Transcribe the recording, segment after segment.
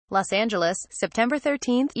Los Angeles, September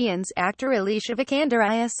 13. Ian's actor Alicia Vikander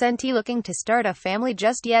isn't looking to start a family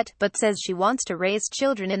just yet, but says she wants to raise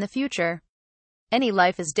children in the future. Any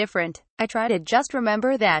life is different. I try to just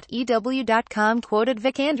remember that. EW.com quoted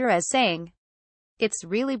Vikander as saying, "It's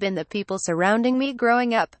really been the people surrounding me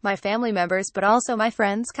growing up, my family members but also my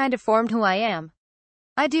friends kind of formed who I am.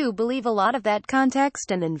 I do believe a lot of that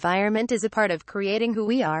context and environment is a part of creating who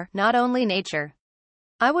we are, not only nature.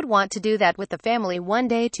 I would want to do that with the family one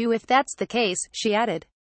day too if that's the case," she added.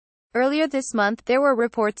 Earlier this month, there were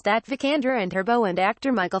reports that Vikander and her beau and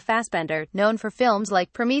actor Michael Fassbender, known for films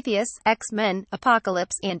like Prometheus, X-Men,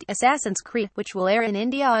 Apocalypse, and Assassin's Creed, which will air in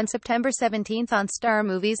India on September 17 on Star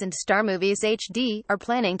Movies and Star Movies HD, are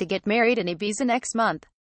planning to get married in Ibiza next month.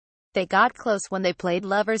 They got close when they played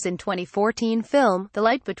lovers in 2014 film, The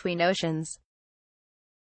Light Between Oceans.